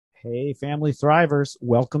Hey, family thrivers.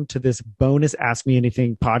 Welcome to this bonus Ask Me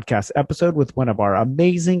Anything podcast episode with one of our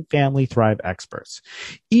amazing Family Thrive experts.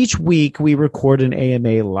 Each week, we record an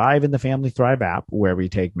AMA live in the Family Thrive app where we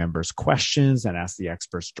take members' questions and ask the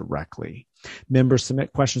experts directly. Members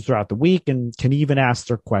submit questions throughout the week and can even ask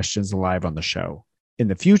their questions live on the show. In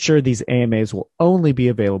the future, these AMAs will only be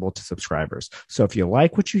available to subscribers. So if you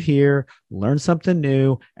like what you hear, learn something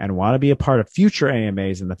new, and want to be a part of future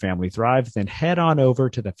AMAs in the Family Thrive, then head on over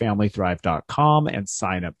to thefamilythrive.com and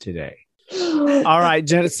sign up today. All right,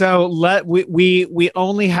 Jen. So we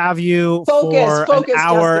only have you for an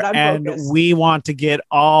hour, and we want to get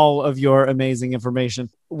all of your amazing information.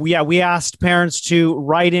 We asked parents to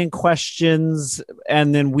write in questions,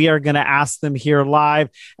 and then we are going to ask them here live.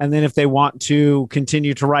 And then if they want to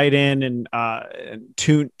continue to write in and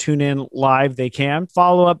tune in live, they can.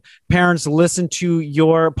 Follow up, parents listen to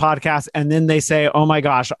your podcast, and then they say, "Oh my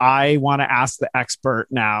gosh, I want to ask the expert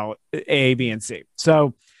now A, B, and C."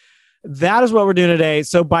 So that is what we're doing today.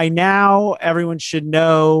 So by now, everyone should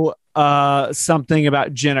know something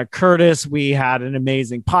about Jena Curtis. We had an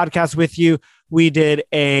amazing podcast with you. We did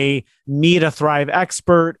a Meet a Thrive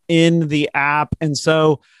expert in the app. And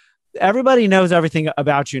so everybody knows everything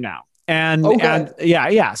about you now. And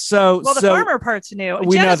yeah. So the farmer part's new.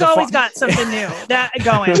 Jenna's always got something new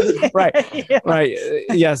going. Right. Yeah. Right.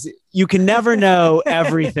 Yes. You can never know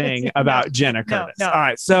everything about Jena Curtis. No. All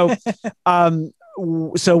right. So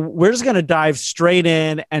we're just going to dive straight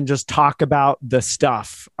in and just talk about the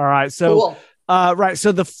stuff. All right. So, cool. Right.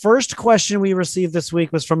 So the first question we received this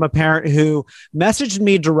week was from a parent who messaged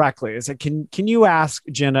me directly. It said, can you ask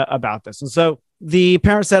Jena about this? And so the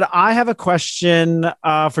parent said, I have a question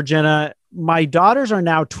for Jena. My daughters are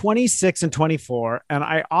now 26 and 24, and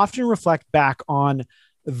I often reflect back on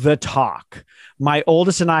the talk my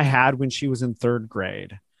oldest and I had when she was in third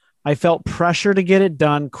grade. I felt pressure to get it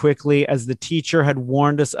done quickly as the teacher had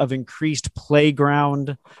warned us of increased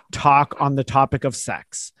playground talk on the topic of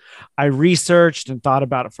sex. I researched and thought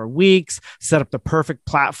about it for weeks, set up the perfect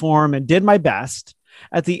platform, and did my best.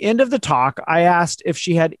 At the end of the talk, I asked if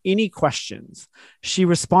she had any questions. She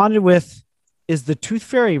responded with, "Is the tooth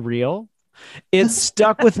fairy real?" It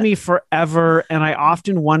stuck with me forever, and I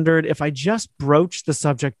often wondered if I just broached the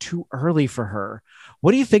subject too early for her.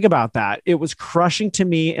 What do you think about that? It was crushing to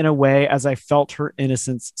me in a way as I felt her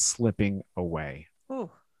innocence slipping away. Ooh.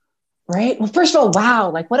 Right. Well, first of all, wow.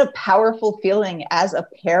 Like what a powerful feeling as a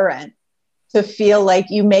parent to feel like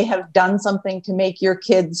you may have done something to make your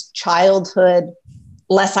kid's childhood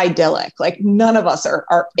less idyllic. Like none of us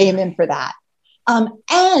are aiming for that.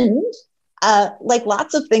 And like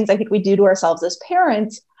lots of things I think we do to ourselves as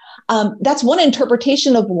parents, that's one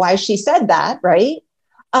interpretation of why she said that, right?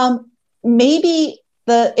 Maybe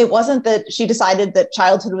it wasn't that she decided that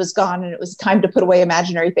childhood was gone and it was time to put away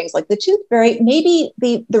imaginary things like the tooth fairy. Maybe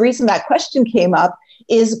the reason that question came up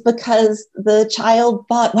is because the child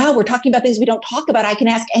thought, wow, we're talking about things we don't talk about. I can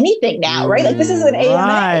ask anything now, right? Like this is an AMA.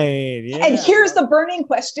 Right, yeah. And here's the burning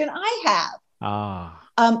question I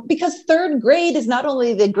have. Because third grade is not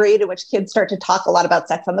only the grade in which kids start to talk a lot about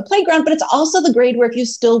sex on the playground, but it's also the grade where if you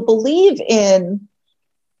still believe in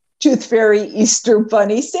Tooth Fairy, Easter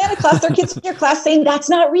Bunny, Santa Claus, there are kids in your class saying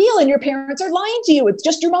that's not real and your parents are lying to you. It's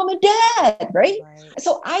just your mom and dad, right?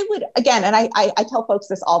 So I would, again, and I tell folks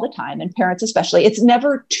this all the time, and parents especially, it's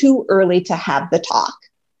never too early to have the talk.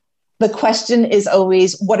 The question is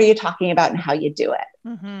always, what are you talking about and how you do it?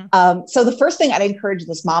 Mm-hmm. So the first thing I'd encourage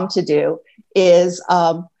this mom to do is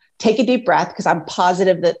take a deep breath, because I'm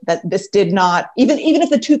positive that this did not, even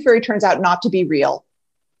if the tooth fairy turns out not to be real,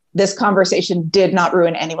 this conversation did not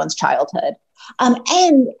ruin anyone's childhood. And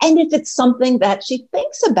if it's something that she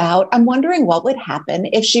thinks about, I'm wondering what would happen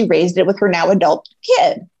if she raised it with her now adult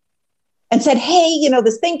kid and said, hey,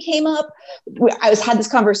 this thing came up. I had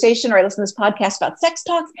this conversation, or I listened to this podcast about sex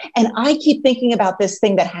talks, and I keep thinking about this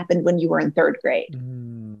thing that happened when you were in third grade,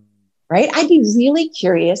 right? I'd be really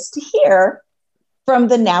curious to hear from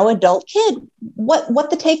the now adult kid what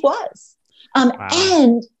the take was. Wow.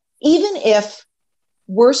 And even if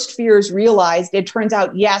worst fears realized, it turns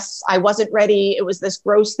out, yes, I wasn't ready. It was this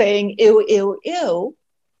gross thing. Ew, ew, ew.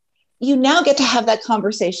 You now get to have that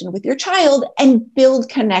conversation with your child and build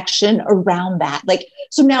connection around that. Like,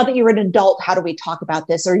 so now that you're an adult, how do we talk about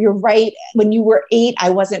this? Or you're right, when you were 8, I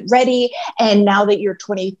wasn't ready. And now that you're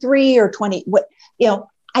 23 or 20,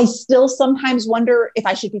 I still sometimes wonder if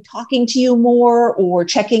I should be talking to you more or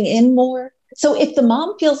checking in more. So if the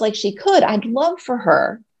mom feels like she could, I'd love for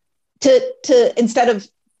her to instead of,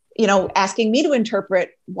 asking me to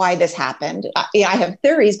interpret why this happened. I have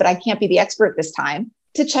theories, but I can't be the expert this time.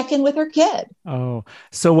 to check in with her kid. Oh,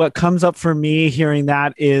 so what comes up for me hearing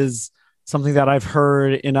that is something that I've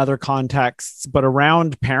heard in other contexts, but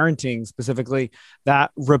around parenting specifically,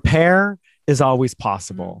 that repair is always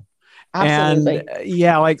possible. Absolutely.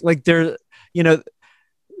 And like there,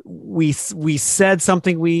 we said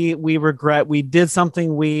something we regret, we did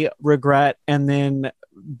something we regret, and then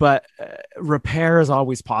but repair is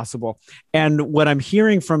always possible. And what I'm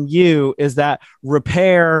hearing from you is that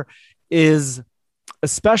repair is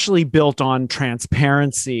especially built on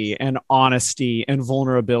transparency and honesty and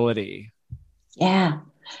vulnerability. Yeah.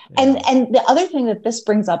 And the other thing that this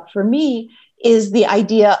brings up for me is the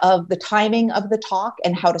idea of the timing of the talk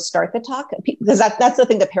and how to start the talk, because that's the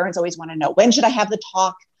thing that parents always want to know. When should I have the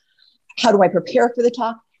talk? How do I prepare for the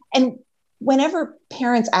talk? And whenever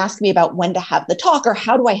parents ask me about when to have the talk or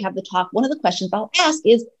how do I have the talk, one of the questions I'll ask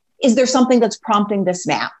is there something that's prompting this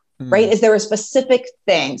now, right? Is there a specific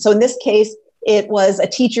thing? So in this case, it was a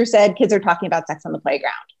teacher said, kids are talking about sex on the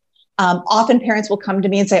playground. Often parents will come to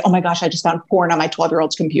me and say, oh my gosh, I just found porn on my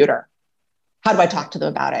 12-year-old's computer. How do I talk to them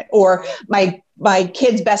about it? Or my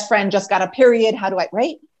kid's best friend just got a period. How do I,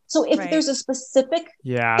 right? So if there's a specific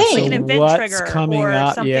thing, like an event trigger or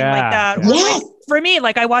up? Something like that. Or yes. For me,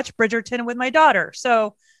 like I watched Bridgerton with my daughter.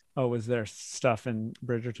 So was there stuff in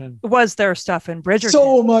Bridgerton? Was there stuff in Bridgerton?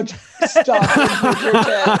 So much stuff in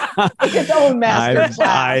Bridgerton. Like its own master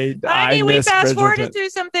class. I mean, we fast forwarded through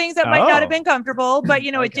some things that might not have been comfortable, but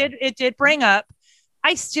it did bring up.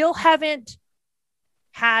 I still haven't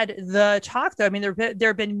had the talk though. I mean, there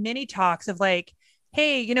have been many talks of like,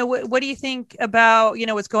 hey, what do you think about,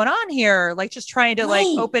 what's going on here? Like just trying to like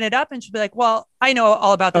open it up, and she'll be like, well, I know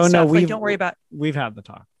all about this stuff. Like, don't worry about it. We've had the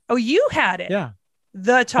talk. Oh, you had it. Yeah.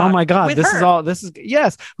 The talk. Oh my God.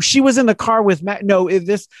 Yes. She was in the car with Matt. No,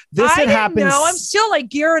 this had happened. No, I'm still like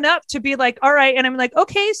gearing up to be like, all right. And I'm like,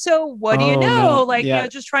 okay, so what do you know? No. Like,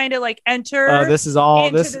 just trying to like enter. This is all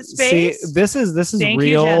into this. The space. See, this is Thank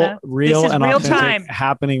real, you, Jena. real this is and real authentic time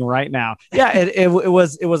happening right now. Yeah. It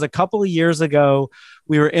was a couple of years ago.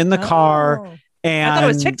 We were in the car and I thought it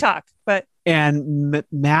was TikTok, but. And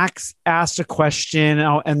Max asked a question,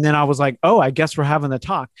 and then I was like, oh, I guess we're having the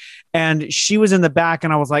talk. And she was in the back,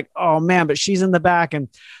 and I was like, oh man, but she's in the back. And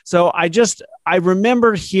so I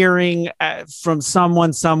remember hearing from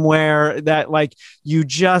someone somewhere that like, you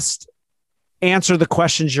just answer the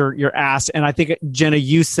questions you're asked. And I think, Jena,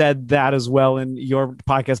 you said that as well in your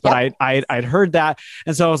podcast, but yep. I'd heard that.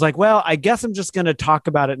 And so I was like, well, I guess I'm just going to talk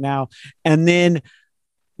about it now. And then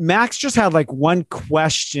Max just had like one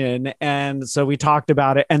question, and so we talked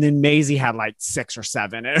about it, and then Maisie had like 6 or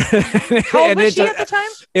 7. How old was she at the time?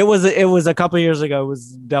 It was a couple of years ago. It was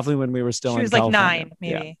definitely when we were still in California. She was like 9,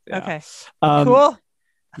 maybe. Yeah. Okay. Cool.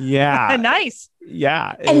 Yeah. Nice.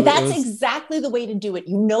 Yeah. And that's exactly the way to do it.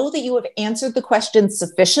 You know that you have answered the questions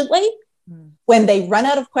sufficiently when they run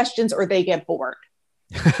out of questions or they get bored.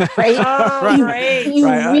 Right. You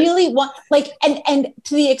really want and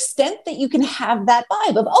to the extent that you can have that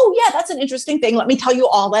vibe of, oh yeah, that's an interesting thing, let me tell you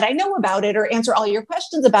all that I know about it or answer all your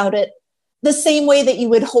questions about it, the same way that you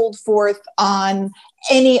would hold forth on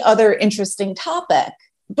any other interesting topic.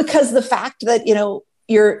 Because the fact that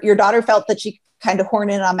your daughter felt that she kind of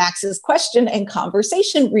horned in on Max's question and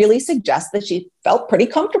conversation really suggests that she felt pretty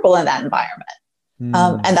comfortable in that environment.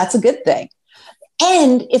 And that's a good thing.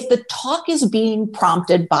 And if the talk is being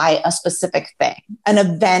prompted by a specific thing, an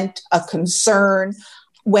event, a concern,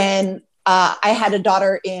 when I had a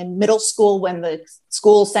daughter in middle school, when the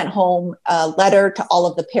school sent home a letter to all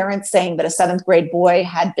of the parents saying that a 7th grade boy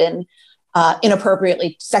had been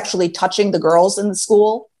inappropriately sexually touching the girls in the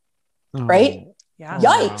school, right? Yeah.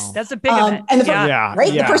 Yikes. Wow. That's a big event. And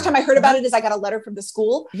the first time I heard about it is I got a letter from the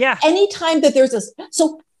school. Yeah. Anytime that there's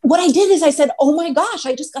what I did is I said, oh my gosh,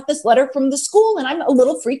 I just got this letter from the school and I'm a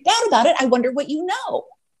little freaked out about it. I wonder what you know.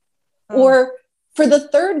 Or for the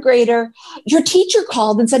 3rd grader, your teacher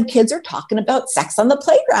called and said, kids are talking about sex on the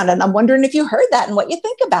playground. And I'm wondering if you heard that and what you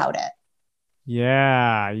think about it.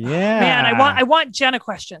 Yeah. Man, I want Jena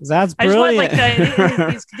questions. That's brilliant. I just want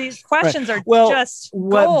like these questions are just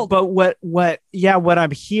gold. But what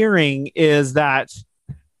I'm hearing is that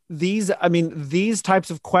these types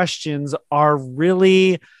of questions are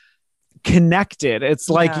really connected. It's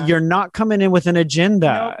like you're not coming in with an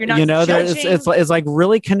agenda. Nope, you're not it's like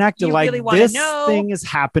really connected. You like really this know. Thing is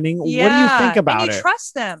happening. Yeah. What do you think about and you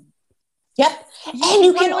trust them. Yep. And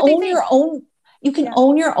you can own your own. You can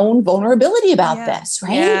own your own vulnerability about this,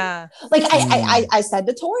 right? Yeah. Like I said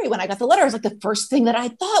to Tori when I got the letter, I was like, the first thing that I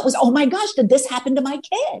thought was, oh my gosh, did this happen to my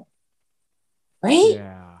kid? Right?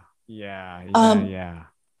 Yeah.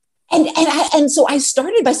 And so I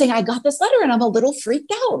started by saying, I got this letter and I'm a little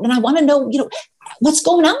freaked out and I want to know, what's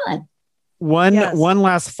going on. One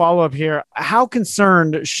last follow-up here. How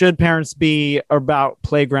concerned should parents be about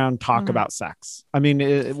playground talk about sex? I mean,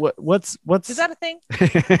 what's is that a thing?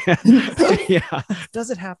 Yeah. Does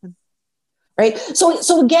it happen? Right.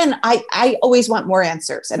 So again, I always want more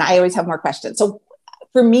answers and I always have more questions. So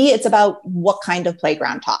for me, it's about what kind of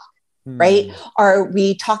playground talk, right? Are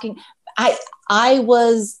we talking? I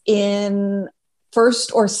was in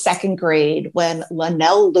first or second grade when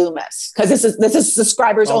Linnell Loomis, because this is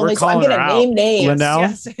subscribers only, so I'm going to name names. Linnell?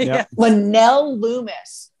 Yes. Yep. Linnell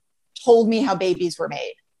Loomis told me how babies were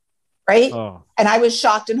made, right? Oh. And I was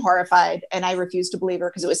shocked and horrified, and I refused to believe her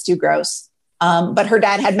because it was too gross. But her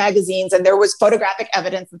dad had magazines, and there was photographic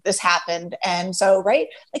evidence that this happened. And so, right,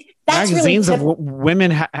 like that's magazines really of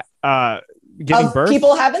women giving birth,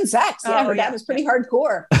 people having sex. Yeah, her dad was pretty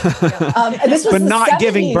hardcore. And this was but not 70s,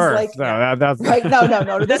 giving birth. Like, that's right.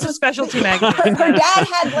 No. This was specialty magazine. Her dad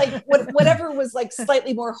had like whatever was like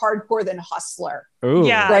slightly more hardcore than Hustler. Ooh.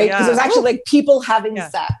 Yeah, right. Because it was actually like people having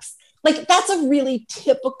sex. Like that's a really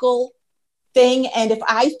typical thing. And if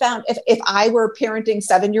I were parenting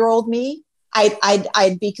 7-year-old me,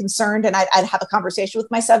 I'd be concerned, and I'd have a conversation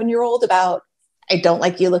with my 7-year-old about, I don't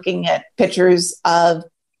like you looking at pictures of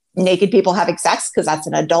naked people having sex because that's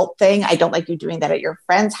an adult thing. I don't like you doing that at your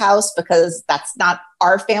friend's house because that's not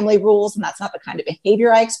our family rules and that's not the kind of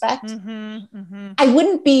behavior I expect. I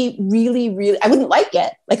wouldn't be I wouldn't like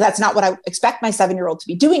it. Like that's not what I expect my 7-year-old to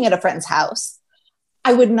be doing at a friend's house.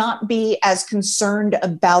 I would not be as concerned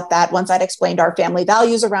about that once I'd explained our family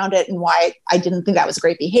values around it and why I didn't think that was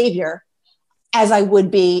great behavior, as I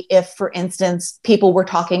would be if, for instance, people were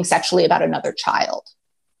talking sexually about another child.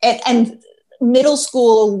 And middle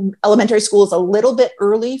school, elementary school is a little bit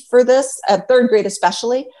early for this, third grade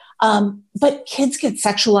especially. But kids get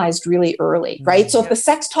sexualized really early, right? So if the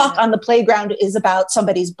sex talk on the playground is about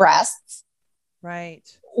somebody's breasts, right,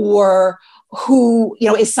 or who,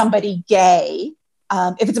 is somebody gay,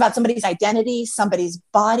 if it's about somebody's identity, somebody's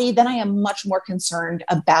body, then I am much more concerned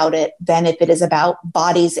about it than if it is about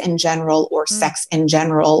bodies in general or sex in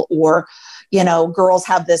general, or, girls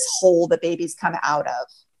have this hole that babies come out of.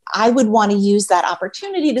 I would want to use that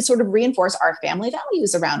opportunity to sort of reinforce our family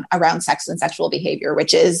values around sex and sexual behavior,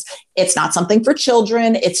 which is, it's not something for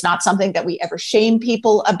children. It's not something that we ever shame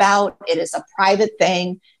people about. It is a private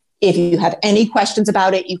thing. If you have any questions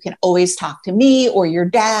about it, you can always talk to me or your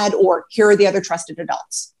dad, or here are the other trusted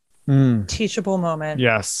adults. Teachable moment.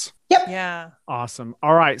 Yes. Yep. Yeah. Awesome.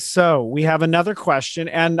 All right. So we have another question,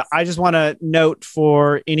 and I just want to note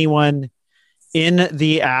for anyone in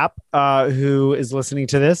the app who is listening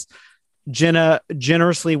to this, Jena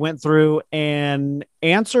generously went through and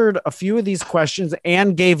answered a few of these questions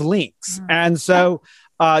and gave links. And so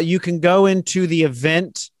you can go into the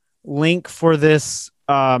event link for this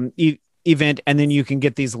event, and then you can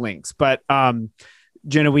get these links. But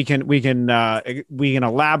Jena, we can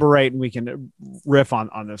elaborate and we can riff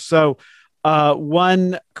on this. So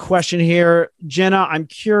one question here, Jena, I'm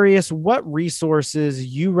curious what resources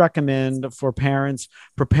you recommend for parents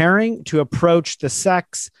preparing to approach the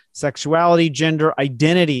sexuality, gender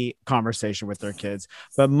identity conversation with their kids,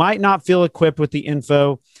 but might not feel equipped with the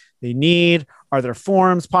info they need. Are there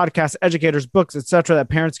forums, podcasts, educators, books, etc., that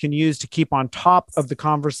parents can use to keep on top of the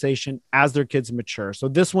conversation as their kids mature? So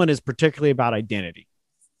this one is particularly about identity.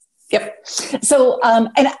 Yep. So,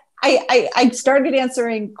 and I started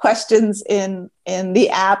answering questions in the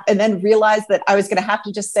app and then realized that I was going to have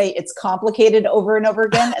to just say it's complicated over and over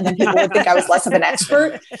again. And then people would think I was less of an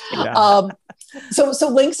expert. Yeah. So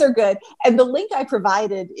links are good. And the link I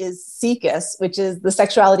provided is SECUS, which is the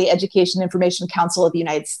Sexuality Education Information Council of the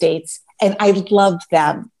United States. And I loved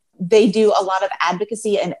them. They do a lot of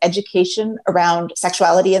advocacy and education around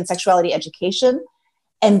sexuality and sexuality education.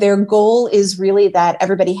 And their goal is really that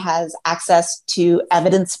everybody has access to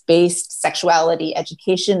evidence-based sexuality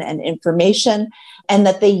education and information, and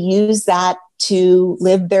that they use that to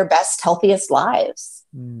live their best, healthiest lives.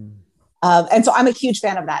 And so I'm a huge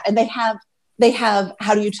fan of that. And they have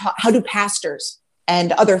how do pastors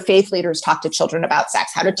and other faith leaders talk to children about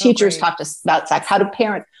sex? How do teachers talk about sex? How do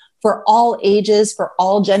parents, for all ages, for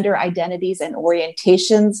all gender identities and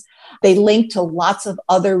orientations? They link to lots of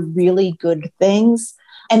other really good things.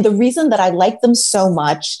 And the reason that I like them so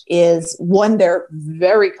much is, one, they're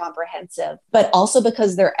very comprehensive, but also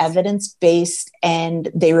because they're evidence-based and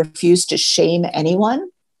they refuse to shame anyone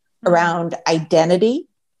around identity,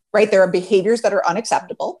 right? There are behaviors that are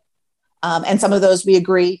unacceptable. And some of those we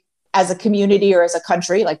agree as a community or as a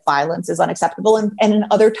country, like violence is unacceptable. And in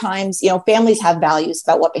other times, families have values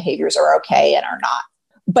about what behaviors are okay and are not.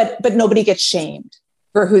 but nobody gets shamed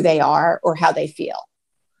for who they are or how they feel.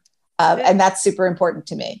 And that's super important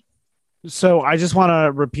to me. So I just want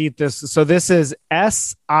to repeat this. So this is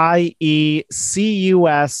siecus.org.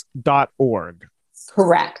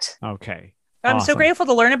 Correct. Okay. I'm so grateful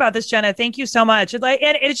to learn about this, Jena. Thank you so much. And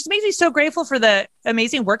it just makes me so grateful for the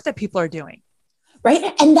amazing work that people are doing.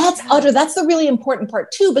 Right. And that's the really important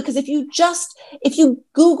part too, because if you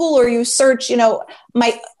Google or you search,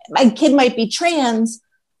 my kid might be trans,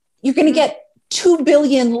 you're going to get 2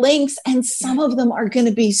 billion links, and some of them are going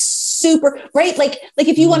to be super, right? Like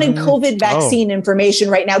if you wanted COVID vaccine information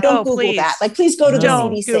right now, don't Google that. Like, please go to the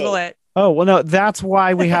CDC. Google it. Oh, well, no, that's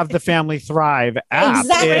why we have the Family Thrive app.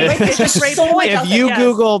 Exactly. Right? There's just so much if you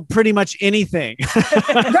Google pretty much anything,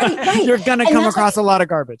 right. You're going to come across a lot of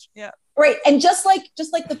garbage. Yeah. Right. And just like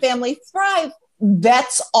the Family Thrive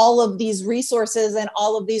vets all of these resources and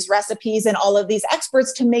all of these recipes and all of these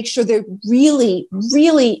experts to make sure they're really,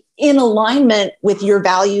 really in alignment with your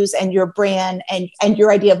values and your brand and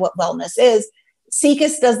your idea of what wellness is.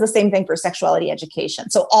 SUNY does the same thing for sexuality education.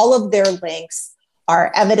 So all of their links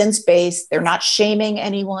are evidence-based. They're not shaming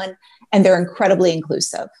anyone, and they're incredibly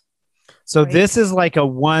inclusive. So this is like a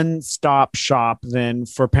one-stop shop then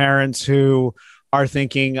for parents who are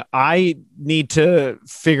thinking, I need to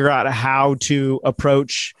figure out how to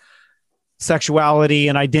approach sexuality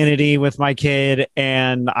and identity with my kid,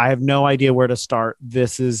 and I have no idea where to start.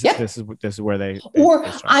 This is where they or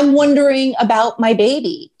start. I'm wondering about my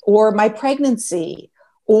baby or my pregnancy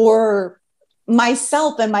or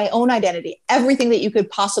myself and my own identity. Everything that you could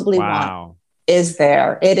possibly want is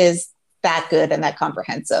there. It is that good and that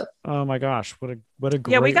comprehensive. Oh my gosh, what a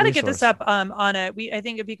great we got to resource. get this up I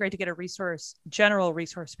think it'd be great to get a general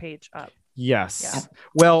resource page up. Yes. Yeah.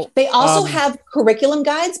 Well, they also have curriculum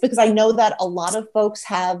guides, because I know that a lot of folks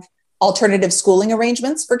have alternative schooling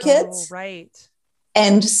arrangements for kids. Oh, right.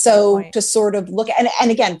 And so to sort of look at,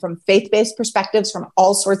 and again, from faith-based perspectives, from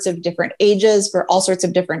all sorts of different ages, for all sorts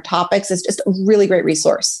of different topics, it's just a really great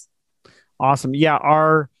resource. Awesome. Yeah.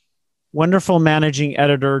 Our wonderful managing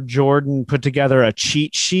editor, Jordan, put together a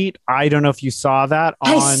cheat sheet. I don't know if you saw that.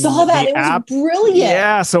 I saw that. It was brilliant.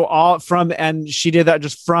 Yeah. So and she did that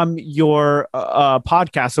just from your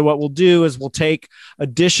podcast. So what we'll do is we'll take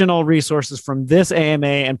additional resources from this AMA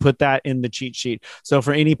and put that in the cheat sheet. So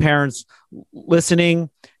for any parents listening,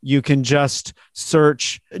 you can just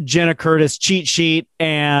search Jena Curtis cheat sheet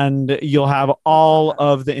and you'll have all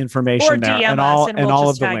of the information or there DM and all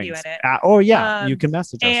of the links. You can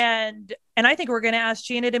message us. And I think we're going to ask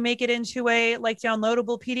Jena to make it into a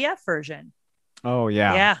downloadable PDF version. Oh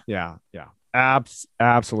yeah.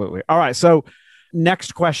 Absolutely. All right. So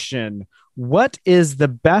next question. What is the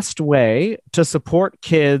best way to support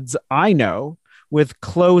kids I know with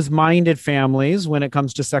closed-minded families when it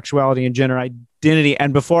comes to sexuality and gender identity?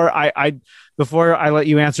 And before I let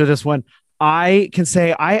you answer this one, I can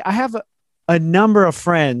say I have a number of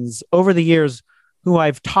friends over the years who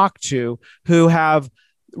I've talked to who have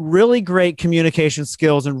really great communication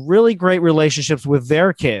skills and really great relationships with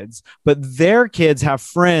their kids, but their kids have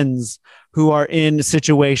friends who are in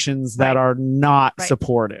situations that are not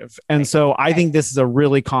supportive. And so I think this is a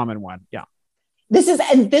really common one. Yeah.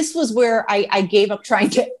 This was where I gave up trying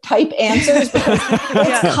to type answers because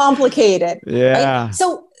it's complicated. Yeah. Right?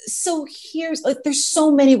 So here's there's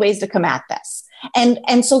so many ways to come at this.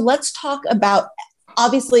 And so let's talk about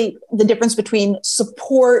obviously the difference between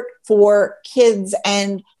support for kids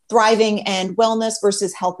and thriving and wellness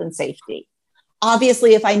versus health and safety.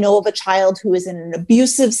 Obviously, if I know of a child who is in an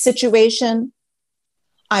abusive situation,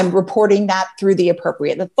 I'm reporting that through the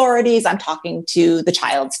appropriate authorities. I'm talking to the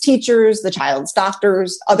child's teachers, the child's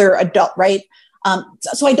doctors, other adult, right?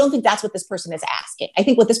 So I don't think that's what this person is asking. I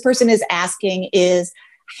think what this person is asking is,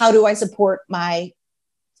 how do I support my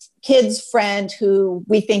kid's friend who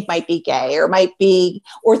we think might be gay or might be,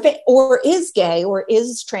 or is gay or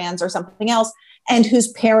is trans or something else, and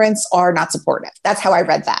whose parents are not supportive? That's how I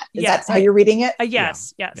read that. Is that how you're reading it?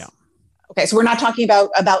 Yes. Yeah. Okay. So we're not talking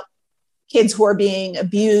about kids who are being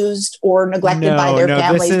abused or neglected by their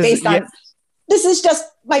families based on, this is just,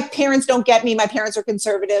 my parents don't get me. My parents are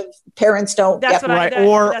conservative. Parents don't get me.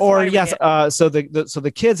 So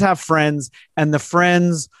the kids have friends and the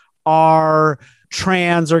friends are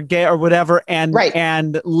trans or gay or whatever,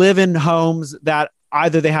 and live in homes that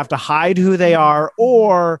either they have to hide who they are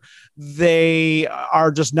or they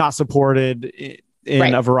are just not supported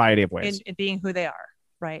in a variety of ways. In being who they are.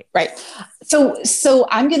 Right. So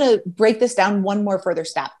I'm going to break this down one more further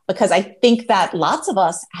step, because I think that lots of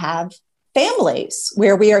us have families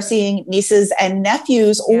where we are seeing nieces and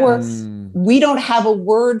nephews, or we don't have a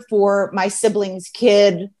word for my sibling's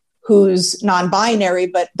kid who's non-binary,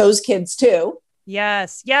 but those kids too.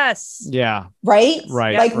 Yes. Yeah. Right.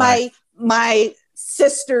 Like my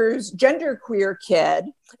sister's genderqueer kid.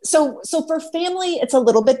 So for family, it's a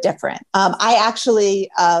little bit different. I actually,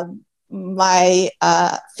 my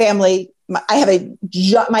family,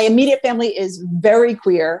 my immediate family is very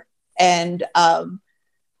queer and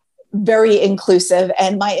very inclusive,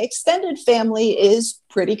 and my extended family is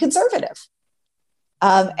pretty conservative.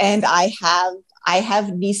 And I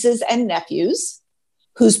have nieces and nephews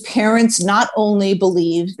whose parents not only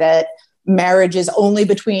believe that marriage is only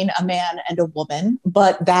between a man and a woman,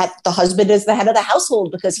 but that the husband is the head of the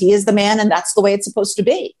household because he is the man and that's the way it's supposed to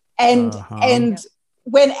be. And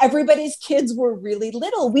when everybody's kids were really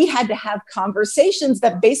little, we had to have conversations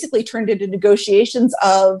that basically turned into negotiations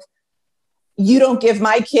of, you don't give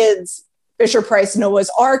my kids Fisher Price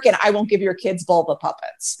Noah's Ark, and I won't give your kids vulva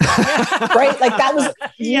puppets. Right? Like that was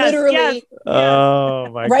literally, oh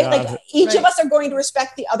my right? God. Like each of us are going to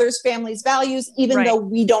respect the other's family's values, even though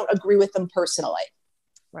we don't agree with them personally.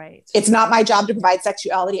 Right. It's not my job to provide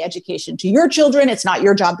sexuality education to your children. It's not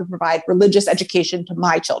your job to provide religious education to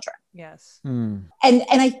my children. Yes. And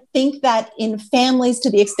I think that in families, to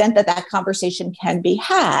the extent that that conversation can be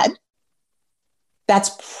had,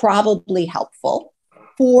 that's probably helpful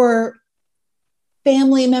for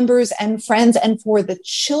family members and friends. And for the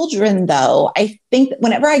children, though, I think that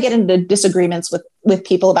whenever I get into disagreements with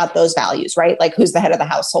people about those values, right? Like who's the head of the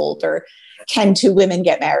household, or can two women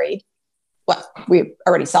get married? Well, we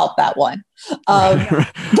already solved that one.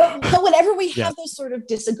 But whenever we have those sort of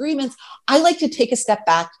disagreements, I like to take a step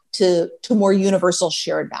back to more universal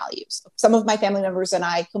shared values. Some of my family members and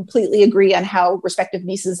I completely agree on how respective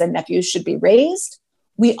nieces and nephews should be raised.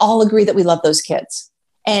 We all agree that we love those kids.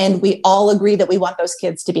 And we all agree that we want those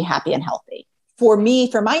kids to be happy and healthy. For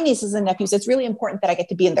me, for my nieces and nephews, it's really important that I get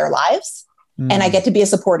to be in their lives and I get to be a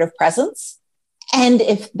supportive presence. And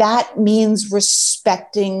if that means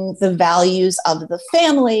respecting the values of the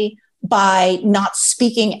family by not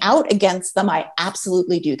speaking out against them, I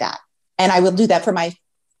absolutely do that. And I will do that for my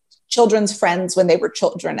children's friends when they were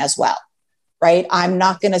children as well, right? I'm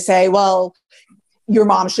not going to say, well, your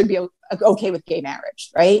mom should be okay with gay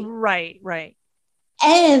marriage, right? Right.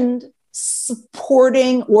 And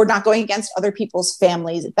supporting or not going against other people's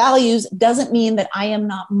families' values doesn't mean that I am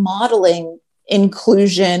not modeling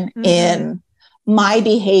inclusion in my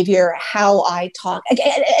behavior, how I talk.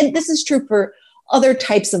 And this is true for other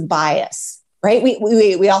types of bias, right?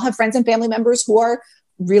 We all have friends and family members who are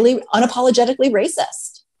really unapologetically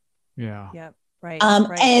racist.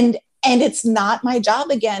 Right. And it's not my job,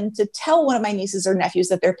 again, to tell one of my nieces or nephews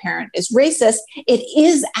that their parent is racist. It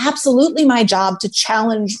is absolutely my job to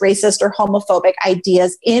challenge racist or homophobic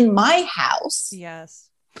ideas in my house. Yes.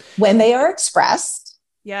 When they are expressed.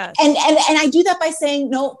 Yes. And I do that by saying,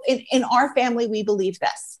 no, in our family, we believe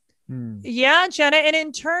this. Yeah, Jena. And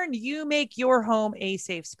in turn, you make your home a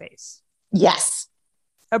safe space. Yes.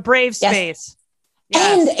 A brave space.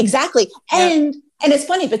 Yes. And exactly. And it's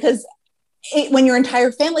funny because when your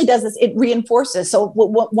entire family does this, it reinforces. So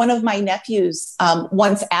one of my nephews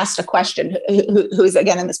once asked a question, who is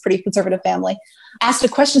again in this pretty conservative family, asked a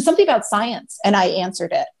question, something about science, and I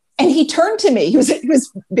answered it. And he turned to me, he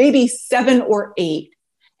was maybe 7 or 8.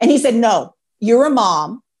 And he said, no, you're a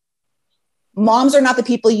mom. Moms are not the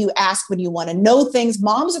people you ask when you want to know things.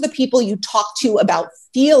 Moms are the people you talk to about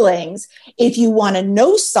feelings. If you want to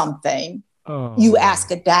know something, you ask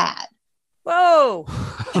a dad. Whoa.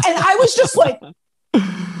 And I was just like,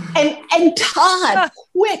 and Todd,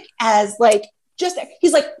 quick as like,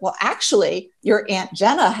 he's like, well, actually, your Aunt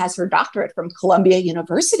Jena has her doctorate from Columbia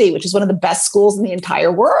University, which is one of the best schools in the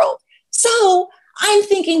entire world. So I'm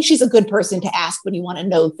thinking she's a good person to ask when you want to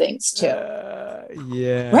know things too.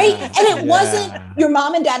 Right. And it wasn't your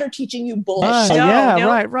mom and dad are teaching you bullshit.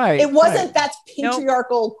 Right. It wasn't that's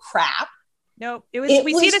patriarchal crap. Nope.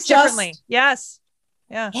 We see this differently. Yes.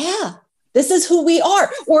 Yeah. This is who we are.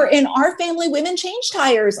 Or in our family, women change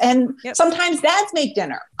tires and sometimes dads make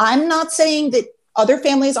dinner. I'm not saying that other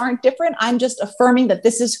families aren't different. I'm just affirming that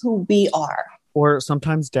this is who we are. Or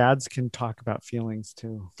sometimes dads can talk about feelings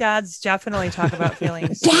too. Dads definitely talk about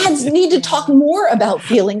feelings. Dads need to talk more about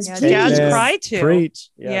feelings. Yeah, dads cry too.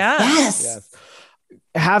 Preach. Yes.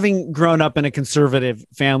 Having grown up in a conservative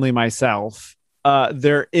family myself,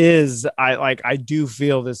 there is, I do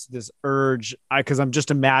feel this urge, because I'm just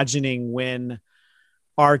imagining when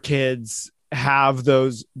our kids have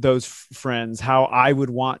those friends, how I would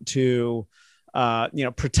want to,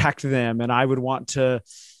 protect them, and I would want to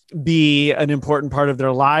be an important part of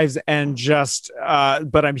their lives, and just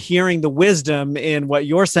but I'm hearing the wisdom in what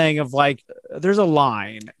you're saying of like, there's a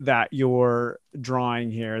line that you're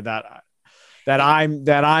drawing here that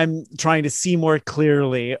I'm trying to see more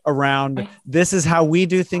clearly around. This is how we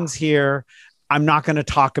do things here. I'm not going to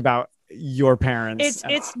talk about your parents.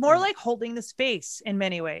 It's more like holding the space in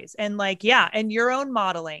many ways, and like, yeah, and your own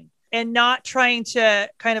modeling, and not trying to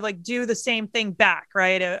kind of like do the same thing back,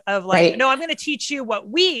 right? Of like, no, I'm going to teach you what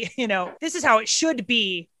we, this is how it should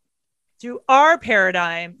be through our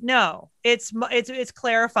paradigm. No, it's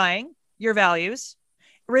clarifying your values,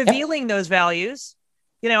 revealing those values,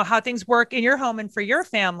 how things work in your home and for your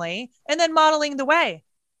family, and then modeling the way.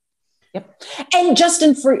 Yep. And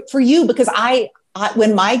Justin, for you, because I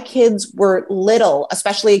when my kids were little,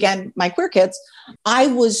 especially again, my queer kids, I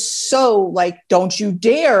was so like, don't you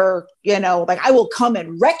dare, like I will come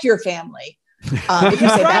and wreck your family. If you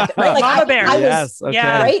say that, right? Like Mama bear.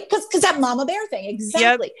 Right. Cause that mama bear thing.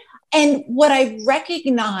 Exactly. Yep. And what I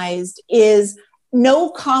recognized is no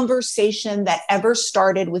conversation that ever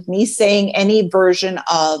started with me saying any version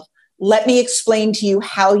of, let me explain to you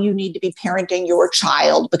how you need to be parenting your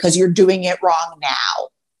child because you're doing it wrong now,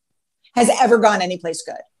 has ever gone anyplace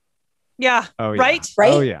good. Yeah. Oh, yeah. Right.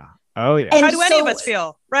 Oh yeah. Oh yeah. And how do any of us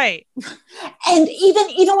feel? Right. And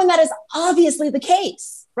even when that is obviously the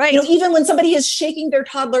case, right. Even when somebody is shaking their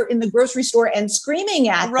toddler in the grocery store and screaming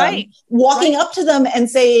at them, walking up to them and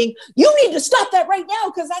saying, you need to stop that right now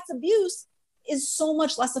because that's abuse, is so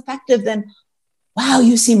much less effective than, wow,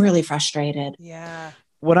 you seem really frustrated. Yeah.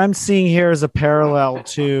 What I'm seeing here is a parallel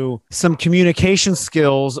to some communication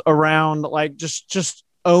skills around like just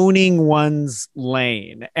owning one's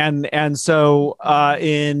lane. And so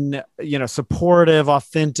in, supportive,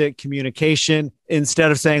 authentic communication,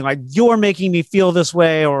 instead of saying like, you're making me feel this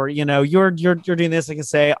way, or, you're doing this, I can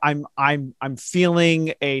say, I'm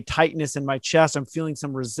feeling a tightness in my chest. I'm feeling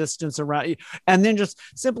some resistance around you. And then just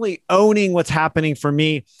simply owning what's happening for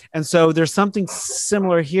me. And so there's something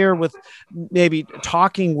similar here with maybe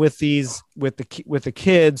talking with the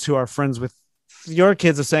kids who are friends with your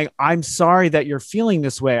kids, of saying, I'm sorry that you're feeling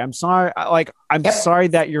this way. I'm sorry. I'm sorry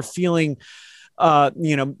that you're feeling,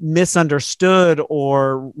 misunderstood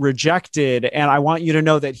or rejected. And I want you to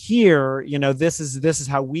know that here, this is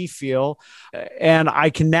how we feel. And I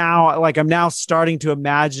can now, I'm now starting to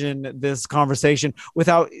imagine this conversation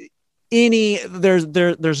without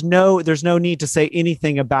there's no need to say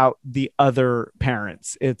anything about the other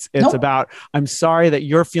parents. It's about, I'm sorry that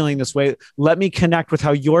you're feeling this way. Let me connect with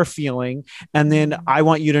how you're feeling. And then I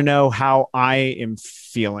want you to know how I am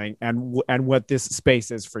feeling and what this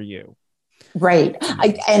space is for you. Right.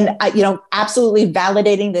 Absolutely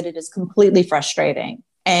validating that it is completely frustrating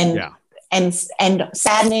and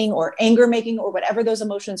saddening or anger making or whatever those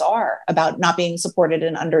emotions are about not being supported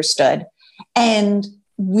and understood. And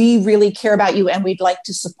we really care about you and we'd like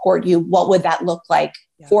to support you. What would that look like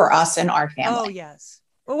for us and our family? Oh, yes.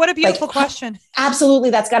 Well, what a beautiful question.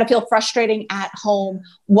 Absolutely. That's got to feel frustrating at home.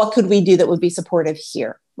 What could we do that would be supportive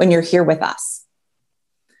here when you're here with us?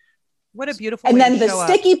 What a beautiful And way then to the show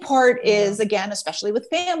sticky up. part is, again, especially with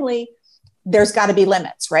family, there's got to be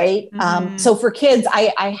limits, right? Mm-hmm. So for kids,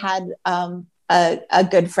 I had a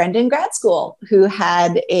good friend in grad school who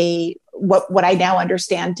had what I now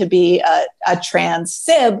understand to be a trans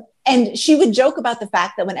sib. And she would joke about the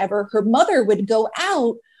fact that whenever her mother would go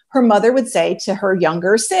out, her mother would say to her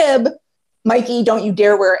younger sib, Mikey, don't you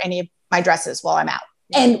dare wear any of my dresses while I'm out.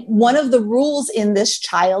 And one of the rules in this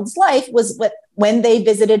child's life was when they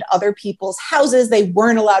visited other people's houses, they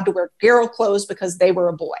weren't allowed to wear girl clothes because they were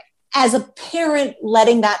a boy. As a parent,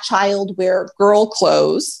 letting that child wear girl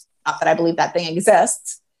clothes, not that I believe that thing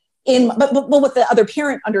exists, but what the other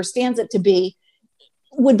parent understands it to be,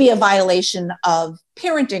 would be a violation of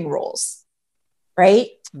parenting rules, right?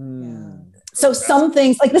 So some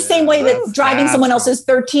things, like the same way that driving someone else's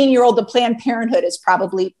 13-year-old to Planned Parenthood is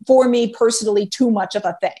probably, for me personally, too much of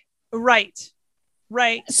a thing. Right.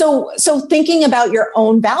 So thinking about your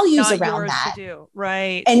own values Not around yours that, to do.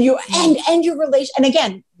 Right. and your relation, and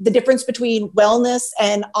again, the difference between wellness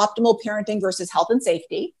and optimal parenting versus health and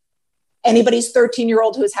safety. Anybody's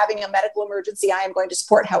 13-year-old who is having a medical emergency, I am going to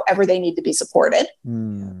support however they need to be supported.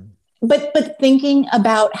 But thinking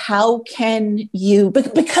about how can you,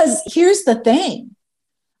 because here's the thing,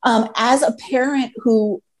 as a parent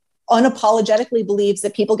who unapologetically believes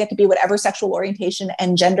that people get to be whatever sexual orientation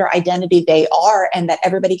and gender identity they are, and that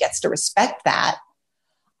everybody gets to respect that,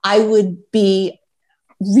 I would be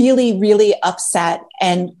really, really upset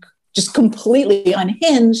and just completely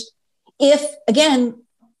unhinged if, again,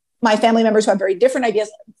 my family members who have very different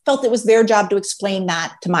ideas felt it was their job to explain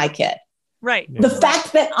that to my kid. Right. The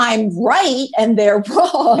fact that I'm right and they're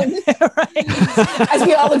wrong, as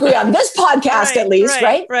we all agree on this podcast, at least,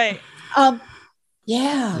 right? Right.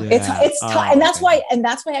 It's tough, and that's why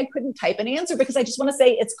I couldn't type an answer, because I just want to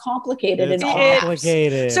say it's complicated. It's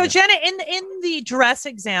complicated. So Jena, in the dress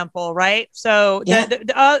example, right? So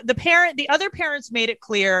the other parents made it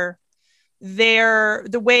clear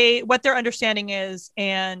what their understanding is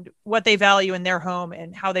and what they value in their home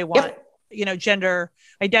and how they want gender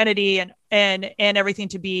identity and everything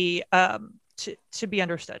to be to be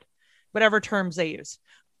understood, whatever terms they use.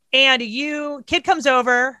 And kid comes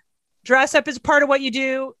over, dress up is part of what you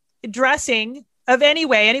do. Dressing of any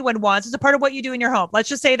way anyone wants is a part of what you do in your home. Let's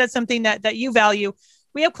just say that's something that you value.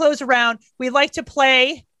 We have clothes around. We like to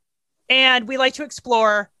play and we like to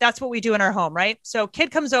explore. That's what we do in our home, right? So kid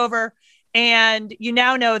comes over and you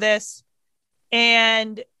now know this,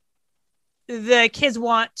 and the kids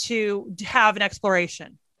want to have an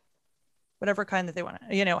exploration, whatever kind that they want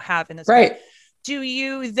to, have in this. Right. Way. Do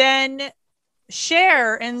you then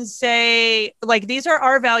share and say, like, these are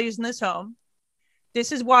our values in this home.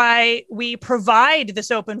 This is why we provide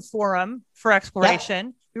this open forum for exploration.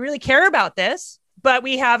 Yeah. We really care about this, but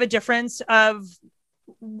we have a difference of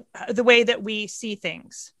the way that we see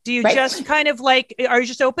things. Do you just kind of are you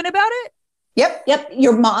just open about it? Yep.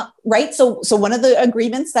 Your mom, right? So one of the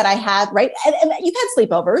agreements that I had, right? And you've had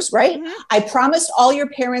sleepovers, right? Mm-hmm. I promised all your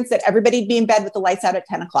parents that everybody'd be in bed with the lights out at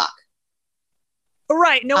 10 o'clock.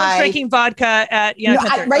 Right. No one's drinking vodka at,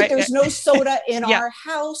 right. There's no soda in our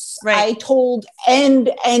house. Right. I told, and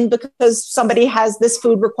because somebody has this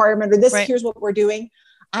food requirement or this, here's what we're doing.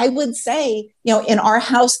 I would say, in our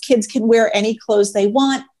house, kids can wear any clothes they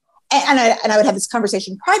want. And I would have this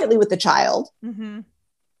conversation privately with the child. Mm-hmm.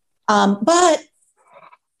 But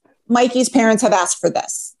Mikey's parents have asked for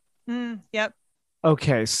this. Yep.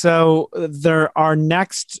 Okay. So our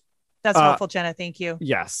next. That's helpful, Jena. Thank you.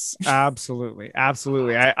 Yes, absolutely.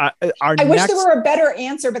 Absolutely. I wish there were a better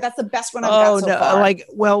answer, but that's the best one I've got so far.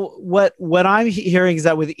 What I'm hearing is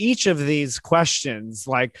that with each of these questions,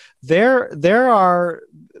 there's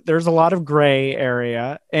a lot of gray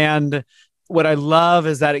area. And what I love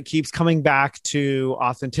is that it keeps coming back to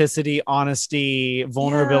authenticity, honesty,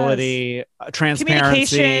 vulnerability,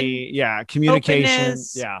 transparency, communication,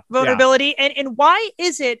 openness, vulnerability. And why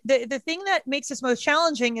is it the thing that makes this most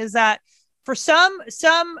challenging is that for some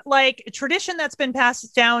tradition that's been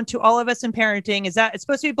passed down to all of us in parenting is that it's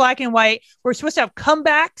supposed to be black and white. We're supposed to have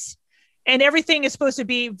comebacks and everything is supposed to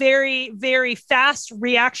be very, very fast,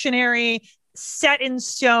 reactionary, set in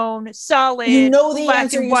stone, solid, the black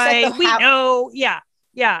answer, and white. We know. Yeah.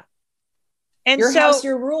 And your house,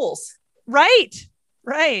 your rules. Right.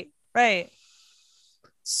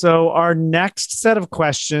 So our next set of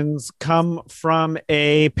questions come from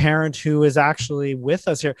a parent who is actually with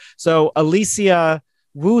us here. So Alicia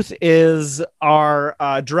Wuth is our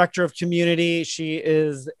director of community. She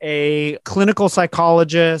is a clinical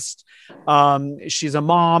psychologist. She's a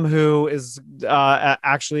mom who is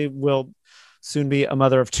actually will soon be a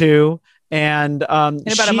mother of two. And in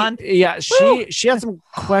about a month. Yeah, she had some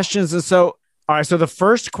questions. And so, all right. So the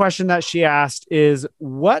first question that she asked is,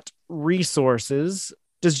 what resources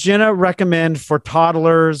does Jena recommend for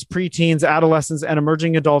toddlers, preteens, adolescents, and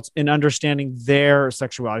emerging adults in understanding their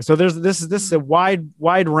sexuality? So this is a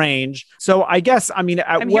wide range. So I guess, I'm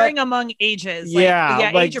hearing among ages.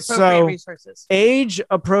 Age appropriate resources. Age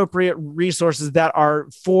appropriate resources that are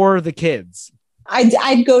for the kids.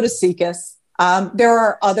 I'd go to SECUS. There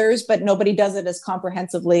are others, but nobody does it as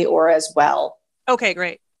comprehensively or as well. Okay,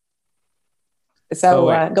 great. So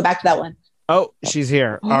go back to that one. Oh, she's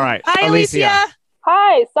here. All right. Hi, Alicia.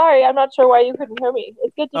 Hi. Sorry, I'm not sure why you couldn't hear me.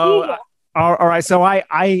 It's good to be here. All right. So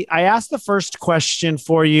I asked the first question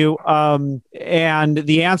for you, and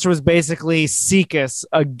the answer was basically SECUS,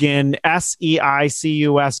 again, SEICUS.org.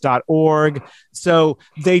 So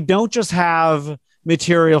they don't just have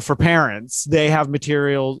material for parents, they have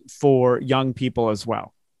material for young people as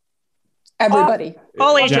well. Everybody.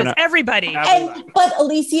 All ages, Jena. Everybody. But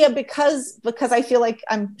Alicia, because I feel like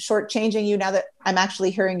I'm shortchanging you now that I'm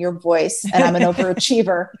actually hearing your voice and I'm an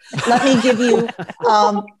overachiever, let me give you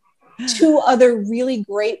two other really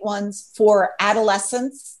great ones for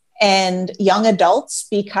adolescents and young adults,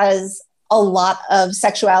 because a lot of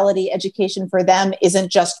sexuality education for them isn't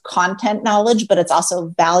just content knowledge, but it's also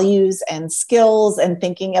values and skills and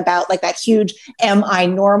thinking about that huge, am I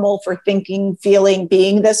normal for thinking, feeling,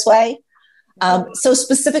 being this way? So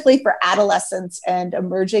specifically for adolescents and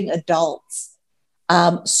emerging adults,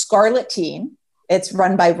 Scarlet Teen, it's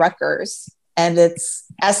run by Rutgers, and it's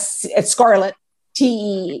Scarlet,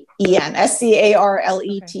 TEEN,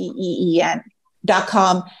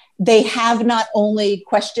 SCARLETEEN.com. They have not only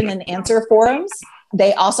question and answer forums,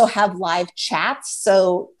 they also have live chats.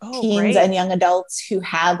 So teens and young adults who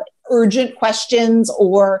have urgent questions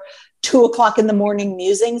or 2:00 in the morning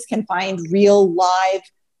musings can find real live,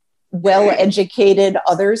 well-educated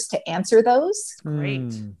others to answer those.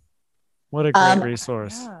 Great. What a great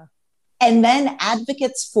resource. Yeah. And then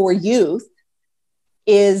Advocates for Youth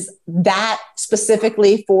is that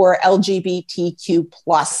specifically for LGBTQ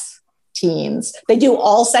plus teens. They do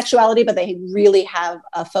all sexuality, but they really have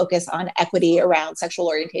a focus on equity around sexual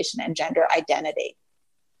orientation and gender identity.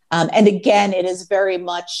 And again, it is very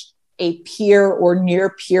much a peer or near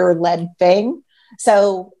peer led thing.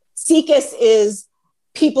 So SECUS is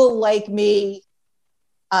people like me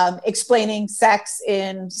explaining sex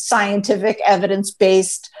in scientific,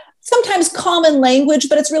 evidence-based, sometimes common language,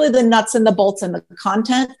 but it's really the nuts and the bolts and the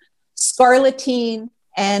content. Scarletine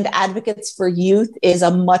and Advocates for Youth is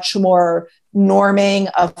a much more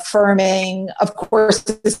norming, affirming, of course,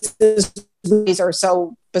 these are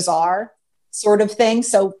so bizarre sort of thing.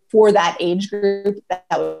 So for that age group, that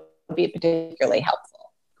would be particularly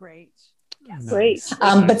helpful. Great. Yes. Great.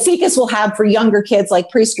 But SECUS will have for younger kids like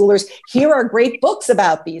preschoolers, here are great books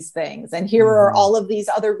about these things. And here are all of these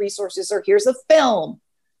other resources, or here's a film.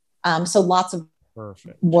 So lots of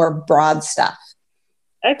more broad stuff.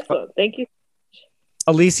 Excellent. Thank you.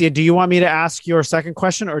 Alicia, do you want me to ask your second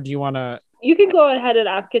question, or do you want to? You can go ahead and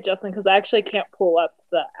ask it, Justin, because I actually can't pull up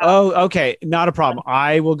the app. Oh, okay. Not a problem.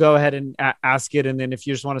 I will go ahead and ask it. And then if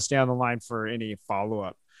you just want to stay on the line for any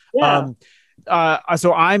follow-up. Yeah.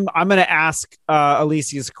 So I'm going to ask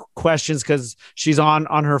Alicia's questions because she's on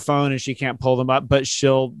her phone and she can't pull them up, but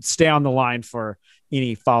she'll stay on the line for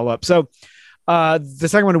any follow-up. So the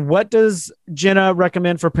second one, what does Jena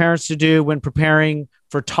recommend for parents to do when preparing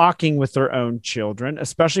for talking with their own children,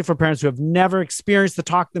 especially for parents who have never experienced the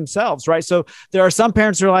talk themselves, right? So there are some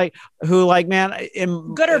parents who are like, man,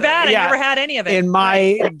 good or bad, I never had any of it. In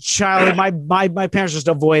my childhood, my parents just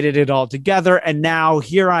avoided it altogether. And now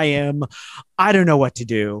here I am. I don't know what to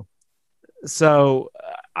do. So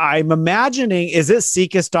I'm imagining, is it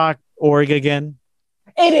SECUS.org again?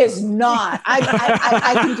 It is not.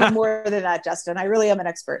 I can do more than that, Justin. I really am an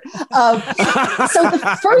expert. So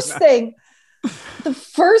the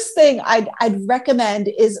first thing I'd recommend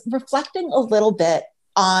is reflecting a little bit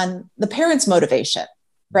on the parent's motivation,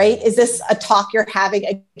 right? Is this a talk you're having,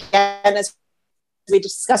 again, as we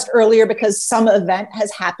discussed earlier, because some event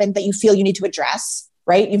has happened that you feel you need to address,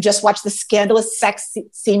 right? You've just watched the scandalous sex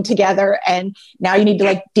scene together and now you need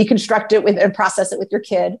to deconstruct it and process it with your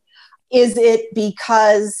kid. Is it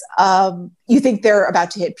because you think they're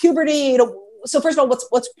about to hit puberty? So first of all,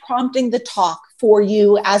 what's prompting the talk for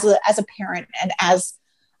you as a parent and as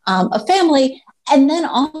a family? And then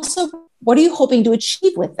also, what are you hoping to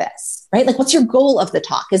achieve with this, right? What's your goal of the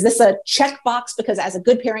talk? Is this a checkbox because as a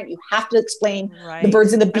good parent, you have to explain the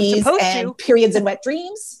birds and the bees and periods and wet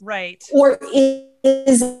dreams? Right. Or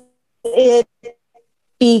is it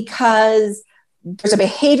because there's a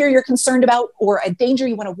behavior you're concerned about or a danger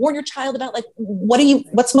you want to warn your child about?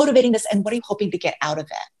 What's motivating this and what are you hoping to get out of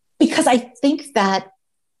it? Because I think that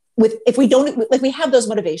if we have those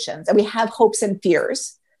motivations and we have hopes and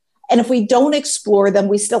fears, and if we don't explore them,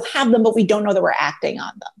 we still have them, but we don't know that we're acting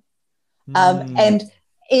on them. And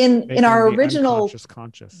in our original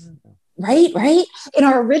conscious. Right. In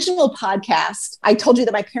our original podcast, I told you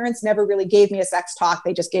that my parents never really gave me a sex talk.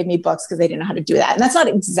 They just gave me books because they didn't know how to do that. And that's not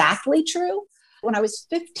exactly true. When I was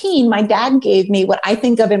 15, my dad gave me what I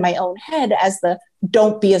think of in my own head as the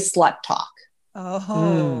don't be a slut talk.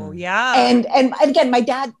 Oh, yeah. And again, my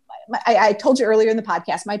dad, I told you earlier in the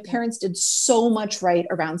podcast, my parents did so much right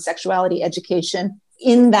around sexuality education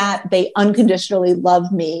in that they unconditionally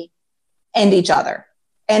loved me and each other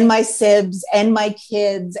and my sibs and my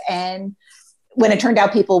kids. And when it turned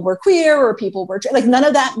out people were queer or people were none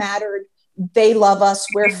of that mattered. They love us.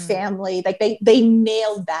 We're family. They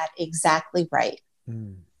nailed that exactly right.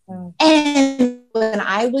 And when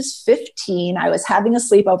I was 15, I was having a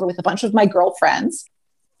sleepover with a bunch of my girlfriends,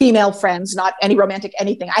 female friends, not any romantic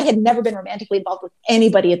anything. I had never been romantically involved with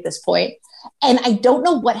anybody at this point. And I don't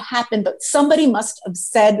know what happened, but somebody must have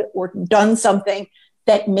said or done something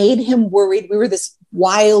that made him worried. We were this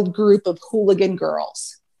wild group of hooligan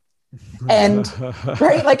girls. And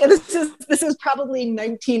this is probably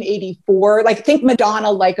 1984. Think Madonna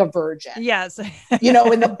like a virgin. Yes. In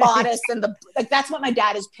the bodice and that's what my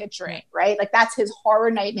dad is picturing, right? That's his horror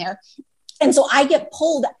nightmare. And so I get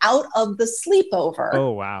pulled out of the sleepover.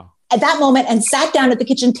 Oh, wow. At that moment and sat down at the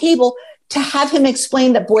kitchen table to have him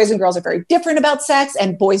explain that boys and girls are very different about sex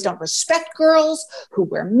and boys don't respect girls who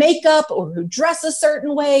wear makeup or who dress a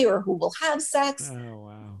certain way or who will have sex. Oh,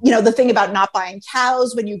 wow. the thing about not buying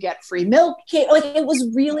cows when you get free milk. Like it was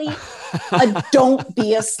really a don't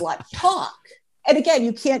be a slut talk. And again,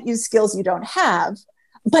 you can't use skills you don't have.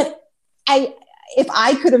 But if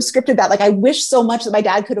I could have scripted that, like I wish so much that my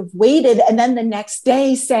dad could have waited and then the next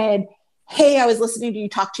day said, hey, I was listening to you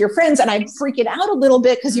talk to your friends and I'm freaking out a little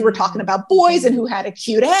bit because you were talking about boys and who had a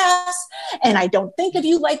cute ass. And I don't think of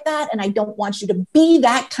you like that. And I don't want you to be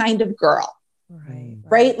that kind of girl.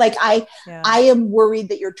 Right. Like I am worried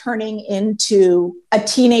that you're turning into a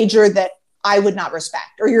teenager that I would not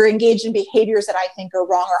respect, or you're engaged in behaviors that I think are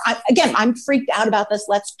wrong. Or I'm freaked out about this.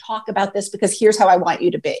 Let's talk about this because here's how I want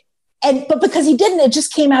you to be. But because he didn't, it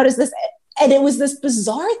just came out as this. And it was this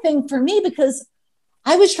bizarre thing for me because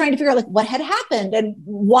I was trying to figure out like what had happened and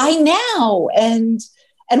why now. And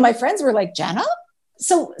my friends were like, Jena.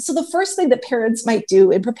 So the first thing that parents might do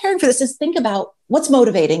in preparing for this is think about what's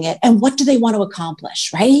motivating it and what do they want to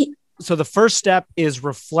accomplish, right? So the first step is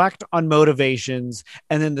reflect on motivations.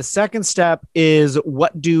 And then the second step is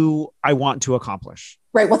what do I want to accomplish?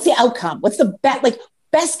 Right. What's the outcome? What's the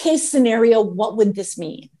best case scenario? What would this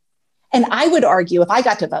mean? And I would argue if I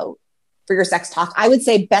got to vote for your sex talk, I would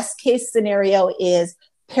say best case scenario is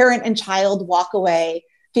parent and child walk away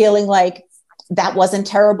feeling like that wasn't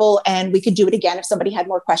terrible and we could do it again if somebody had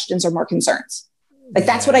more questions or more concerns. Like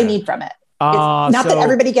that's what I need from it. Not that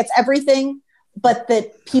everybody gets everything, but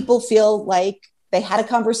that people feel like they had a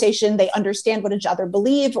conversation, they understand what each other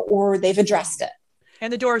believe, or they've addressed it.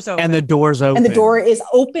 And the door's open. And the door's open. And the door is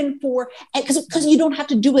open because you don't have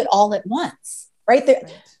to do it all at once, right?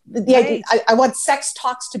 The idea, I want sex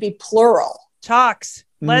talks to be plural. Talks.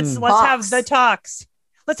 Let's have the talks.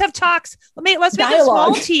 Let's have talks. Let's make it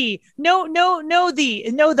small t. No,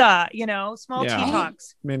 small t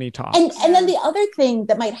talks. Mini talks. And then the other thing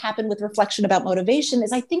that might happen with reflection about motivation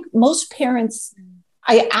is I think most parents,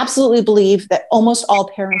 I absolutely believe that almost all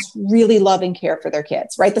parents really love and care for their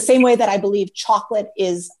kids, right? The same way that I believe chocolate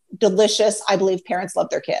is delicious. I believe parents love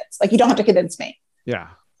their kids. Like you don't have to convince me. Yeah.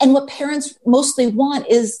 And what parents mostly want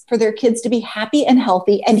is for their kids to be happy and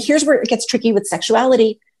healthy. And here's where it gets tricky with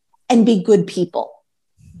sexuality and be good people.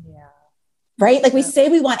 Right? Like we say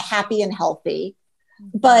we want happy and healthy,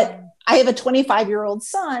 but I have a 25-year-old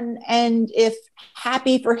son. And if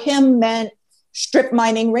happy for him meant strip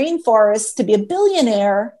mining rainforests to be a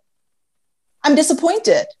billionaire, I'm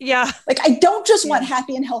disappointed. Yeah. Like I don't just want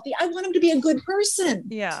happy and healthy. I want him to be a good person.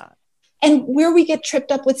 Yeah. And where we get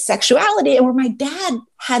tripped up with sexuality and where my dad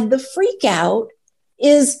had the freak out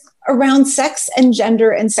is around sex and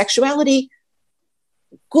gender and sexuality.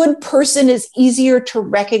 Good person is easier to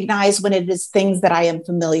recognize when it is things that I am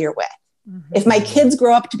familiar with. Mm-hmm. If my kids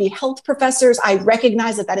grow up to be health professors, I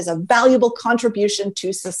recognize that is a valuable contribution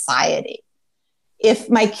to society. If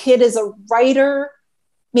my kid is a writer,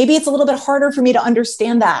 maybe it's a little bit harder for me to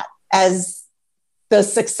understand that as the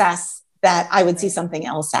success that I would see something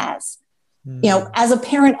else as. Mm-hmm. As a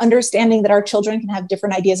parent, understanding that our children can have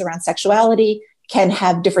different ideas around sexuality, can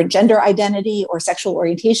have different gender identity or sexual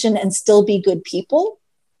orientation and still be good people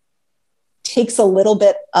takes a little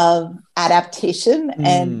bit of adaptation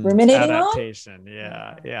and ruminating adaptation.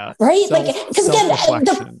 Yeah. Right. Because again,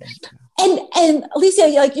 and Alicia,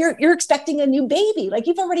 like you're expecting a new baby. Like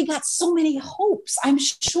you've already got so many hopes, I'm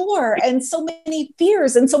sure, and so many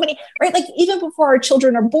fears and so many, right? Like even before our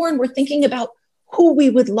children are born, we're thinking about who we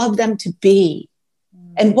would love them to be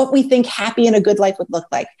and what we think happy and a good life would look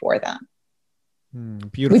like for them.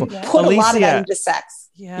 Beautiful. We put Alicia, a lot of that into sex.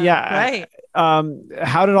 Yeah. Right.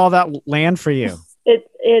 How did all that land for you?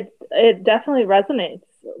 It definitely resonates.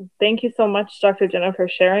 Thank you so much, Dr. Jena, for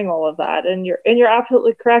sharing all of that. And you're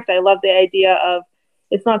absolutely correct. I love the idea of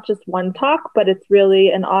it's not just one talk, but it's really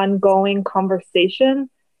an ongoing conversation.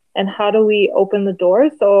 And how do we open the door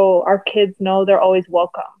so our kids know they're always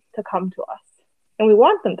welcome to come to us? And we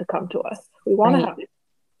want them to come to us. We want to have it.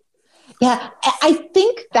 Yeah, I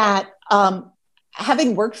think that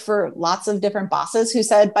having worked for lots of different bosses who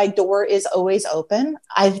said my door is always open,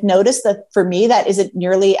 I've noticed that for me, that isn't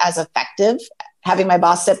nearly as effective having my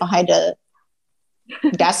boss sit behind a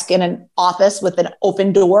desk in an office with an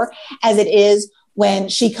open door as it is when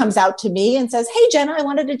she comes out to me and says, hey, Jena, I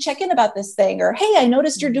wanted to check in about this thing, or hey, I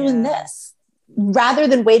noticed you're doing this. Rather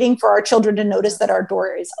than waiting for our children to notice that our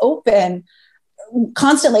door is open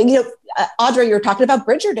constantly. Audrey, you're talking about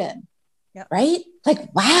Bridgerton, right?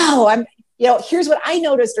 Like, wow, here's what I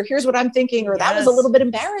noticed, or here's what I'm thinking, or that was a little bit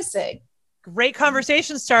embarrassing. Great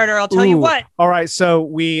conversation starter. I'll tell you what. All right. So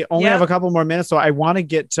we only have a couple more minutes. So I want to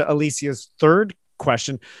get to Alicia's third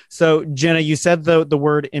question. So Jena, you said the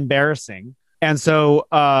word embarrassing. And so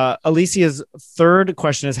Alicia's third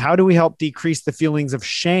question is, how do we help decrease the feelings of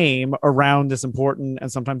shame around this important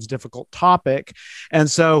and sometimes difficult topic? And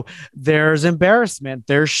so there's embarrassment,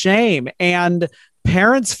 there's shame, and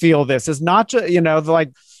parents feel this. It's not just,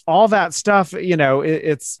 like all that stuff,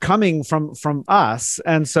 it's coming from us.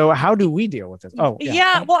 And so how do we deal with it? Oh,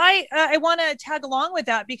 yeah. Well, I want to tag along with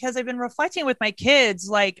that because I've been reflecting with my kids,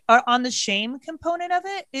 like on the shame component of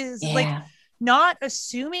it is like not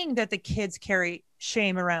assuming that the kids carry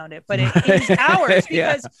shame around it, but it is ours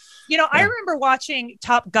because, I remember watching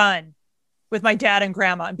Top Gun with my dad and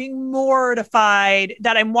grandma and being mortified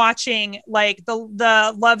that I'm watching like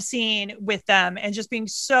the love scene with them and just being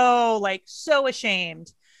so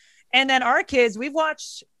ashamed. And then our kids, we've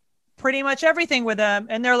watched pretty much everything with them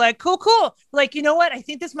and they're like, cool. Like, you know what? I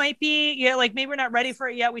think this might be, like maybe we're not ready for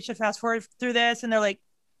it yet. We should fast forward through this. And they're like,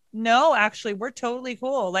 no, actually, we're totally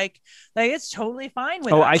cool. Like it's totally fine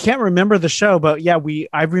with us. I can't remember the show, but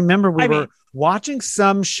I remember we were watching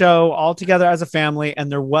some show all together as a family,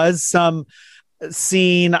 and there was some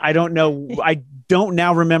scene. I don't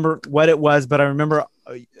now remember what it was, but I remember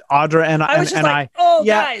Audra and I. Oh,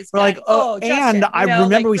 guys, we're like, oh, Justin, and I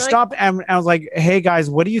remember we stopped and I was like, hey guys,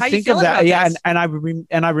 what do you think of that? Yeah, and I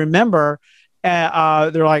remember.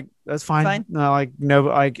 They're like, that's fine. No, like no,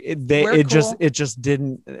 like it just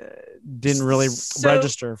didn't really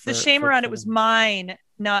register. The shame around it was mine,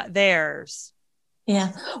 not theirs.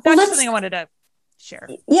 Yeah, that's something I wanted to share.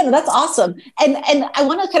 That's awesome. And I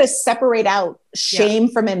want to kind of separate out shame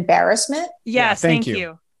from embarrassment. Yes, thank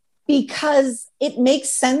you. Because it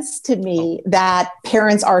makes sense to me that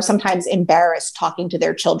parents are sometimes embarrassed talking to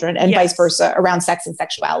their children and vice versa around sex and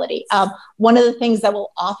sexuality. One of the things that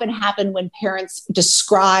will often happen when parents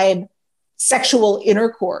describe sexual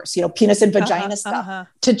intercourse, penis and vagina stuff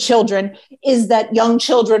to children is that young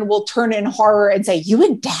children will turn in horror and say, you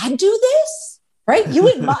and dad do this? Right? You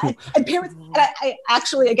and mine. And parents, and I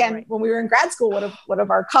actually, again, when we were in grad school, one of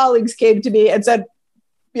our colleagues came to me and said,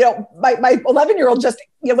 my 11-year-old just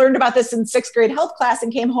learned about this in 6th grade health class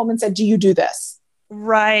and came home and said, do you do this?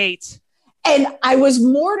 Right. And I was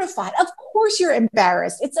mortified. Of course you're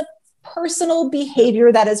embarrassed. It's a personal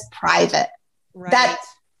behavior that is private, that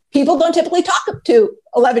people don't typically talk to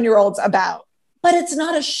 11-year-olds about. But it's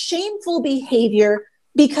not a shameful behavior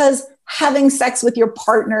because having sex with your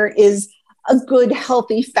partner is a good,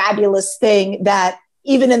 healthy, fabulous thing that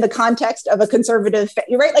even in the context of a conservative,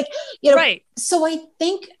 right? Like, right. So I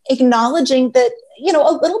think acknowledging that, a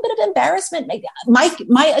little bit of embarrassment,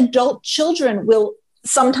 my adult children will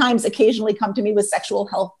sometimes occasionally come to me with sexual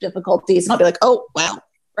health difficulties. And I'll be like, oh, wow.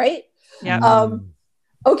 Right. Yeah.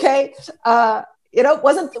 Okay.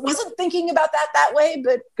 Wasn't thinking about that way,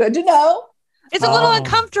 but good to know. It's a little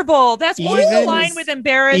uncomfortable. That's more in line with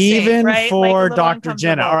embarrassing, even right? for Dr.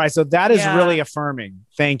 Jenna. All right. So that is really affirming.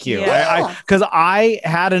 Thank you. Because I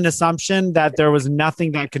had an assumption that there was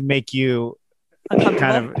nothing that could make you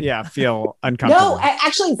kind of, feel uncomfortable. No,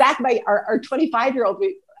 actually, Zach, our 25-year-old,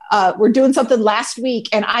 we're doing something last week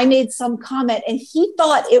and I made some comment and he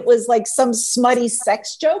thought it was like some smutty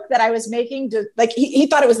sex joke that I was making to he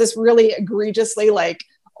thought it was this really egregiously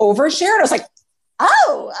overshare. And I was like,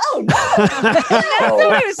 Oh, no. That's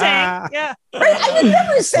what he was saying. Yeah. Right? I would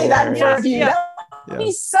never say that in front of you. That would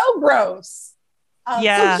be so gross. So a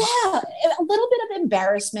little bit of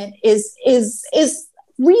embarrassment is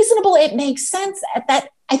reasonable. It makes sense that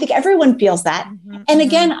I think everyone feels that. Mm-hmm, and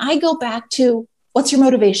again, I go back to what's your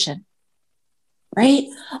motivation, right?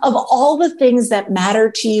 Of all the things that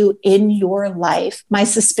matter to you in your life, my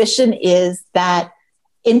suspicion is that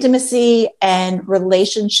intimacy and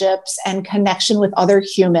relationships and connection with other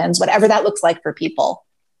humans, whatever that looks like for people,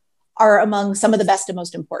 are among some of the best and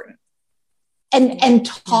most important. And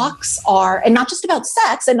talks are, and not just about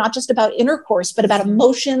sex and not just about intercourse, but about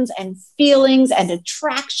emotions and feelings and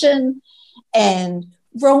attraction and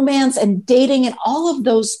romance and dating, and all of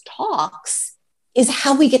those talks is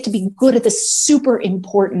how we get to be good at this super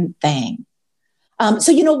important thing.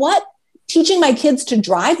 So you know what? Teaching my kids to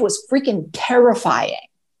drive was freaking terrifying.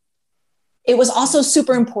 It was also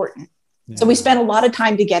super important. Yeah. So we spent a lot of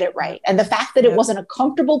time to get it right. And the fact that it wasn't a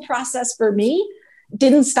comfortable process for me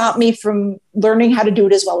didn't stop me from learning how to do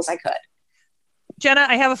it as well as I could. Jena,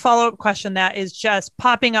 I have a follow-up question that is just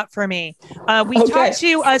popping up for me. We talked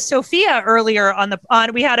to Sophia earlier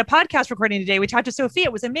we had a podcast recording today. We talked to Sophia.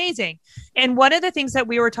 It was amazing. And one of the things that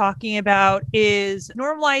we were talking about is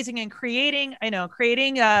normalizing and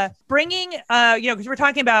bringing, because we're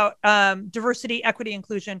talking about diversity, equity,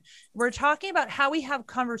 inclusion. We're talking about how we have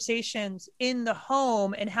conversations in the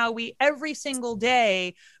home and how we every single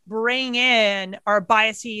day bring in our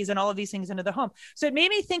biases and all of these things into the home. So it made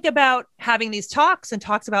me think about having these talks and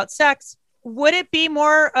talks about sex. Would it be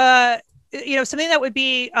more, something that would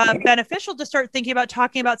be beneficial to start thinking about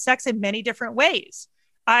talking about sex in many different ways?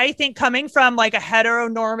 I think coming from like a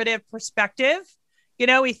heteronormative perspective,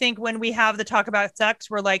 we think when we have the talk about sex,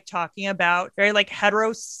 we're like talking about very like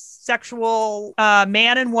heterosexual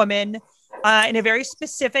man and woman in a very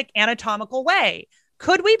specific anatomical way.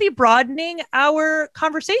 Could we be broadening our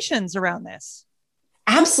conversations around this?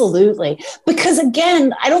 Absolutely. Because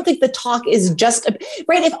again, I don't think the talk is just,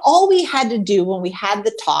 right? If all we had to do when we had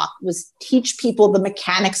the talk was teach people the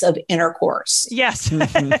mechanics of intercourse. Yes.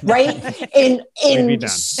 Right?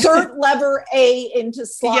 Insert lever A into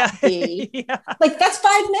slot B. Yeah. Like that's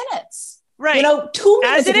 5 minutes. Right. 2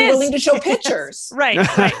 minutes if you're willing to show pictures. Right.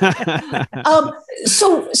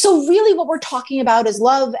 So really what we're talking about is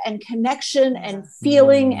love and connection and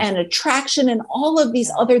feeling and attraction and all of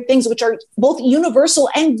these other things, which are both universal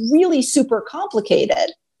and really super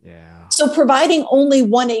complicated. Yeah. So providing only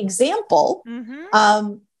one example,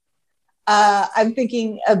 I'm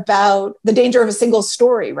thinking about the danger of a single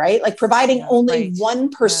story, right? Like providing only one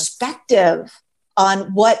perspective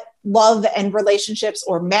on what love and relationships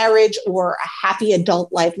or marriage or a happy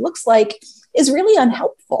adult life looks like is really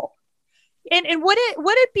unhelpful. And would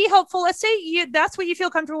it be helpful? Let's say that's what you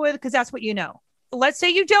feel comfortable with because that's what you know. Let's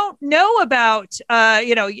say you don't know about,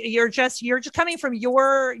 you're just coming from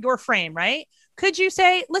your frame, right? Could you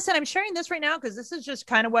say, listen, I'm sharing this right now because this is just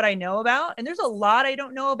kind of what I know about. And there's a lot I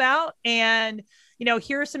don't know about. And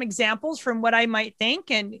here are some examples from what I might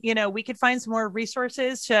think. And, we could find some more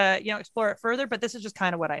resources to, explore it further, but this is just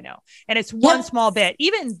kind of what I know. And it's one small bit.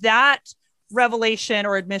 Even that revelation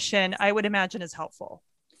or admission, I would imagine is helpful.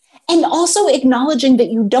 And also acknowledging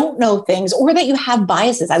that you don't know things or that you have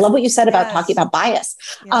biases. I love what you said about talking about bias.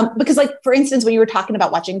 Because like, for instance, when you were talking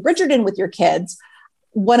about watching Bridgerton with your kids,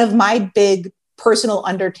 one of my big personal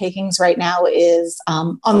undertakings right now is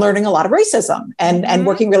unlearning a lot of racism and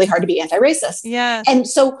working really hard to be anti-racist. Yeah. And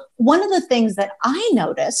so one of the things that I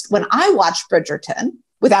noticed when I watched Bridgerton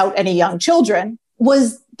without any young children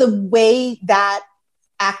was the way that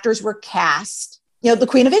actors were cast. The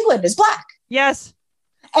Queen of England is Black. Yes.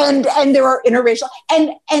 And there are interracial,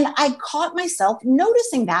 and I caught myself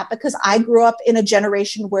noticing that because I grew up in a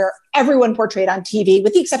generation where everyone portrayed on TV,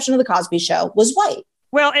 with the exception of the Cosby Show, was white.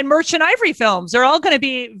 Well, and Merchant Ivory films, they're all going to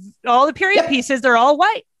be, all the period pieces, they're all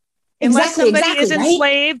white. Unless somebody is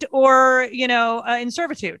enslaved or, in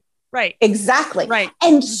servitude. Right. Exactly. Right.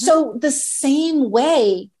 And so the same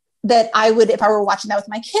way that I would, if I were watching that with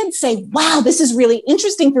my kids, say, wow, this is really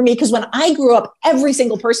interesting for me. Because when I grew up, every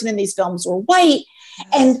single person in these films were white.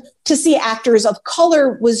 And to see actors of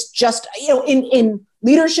color was just, in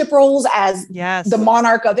leadership roles as the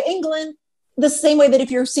monarch of England, the same way that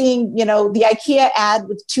if you're seeing, the IKEA ad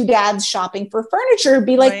with two dads shopping for furniture,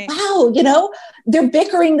 be like, wow, they're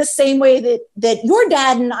bickering the same way that your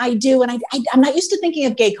dad and I do. And I'm not used to thinking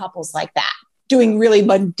of gay couples like that, doing really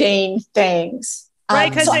mundane things. Right,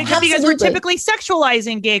 because we're typically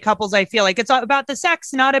sexualizing gay couples, I feel like. It's all about the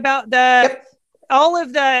sex, not about the... all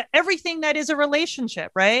of everything that is a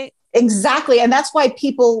relationship, right? Exactly. And that's why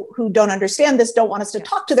people who don't understand this don't want us to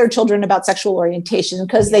talk to their children about sexual orientation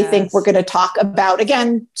because they think we're going to talk about,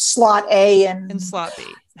 again, slot A and slot B.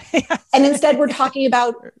 And instead we're talking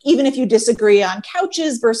about, even if you disagree on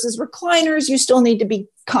couches versus recliners, you still need to be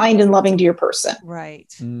kind and loving to your person.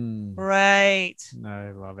 Right. Right.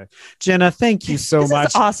 I love it. Jena, thank you so much.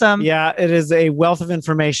 Is awesome. Yeah, it is a wealth of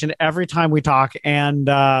information every time we talk. And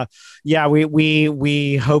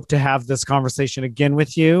we hope to have this conversation again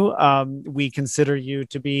with you. We consider you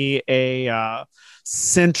to be a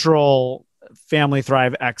central Family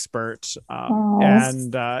Thrive expert.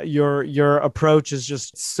 And your approach is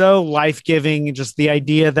just so life-giving. Just the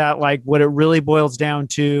idea that like what it really boils down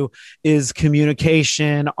to is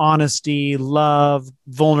communication, honesty, love,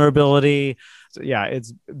 vulnerability. So, yeah,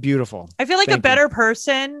 it's beautiful. I feel like a better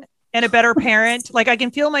person and a better parent. Like I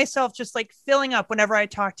can feel myself just like filling up whenever I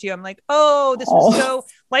talk to you. I'm like, oh, this was so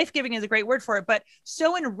life-giving is a great word for it, but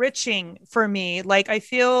so enriching for me. Like I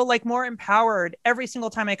feel like more empowered every single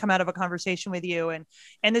time I come out of a conversation with you. And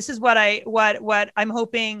this is what I'm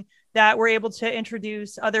hoping that we're able to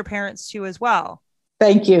introduce other parents to as well.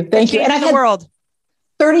 Thank you. Thank you. And I've had the world.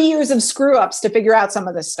 30 years of screw ups to figure out some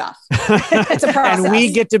of this stuff. It's a process. And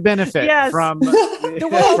we get to benefit from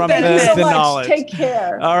the knowledge. Take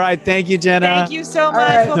care. All right. Thank you, Jena. Thank you so much.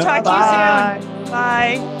 Right. We'll talk to you soon.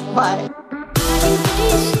 Bye. Bye.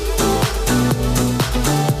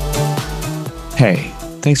 Hey,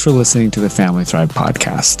 thanks for listening to the Family Thrive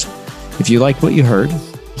podcast. If you liked what you heard,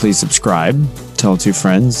 please subscribe, tell two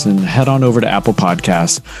friends, and head on over to Apple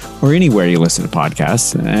Podcasts or anywhere you listen to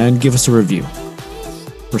podcasts and give us a review.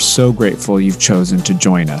 We're so grateful you've chosen to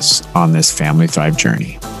join us on this Family Thrive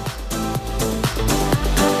journey.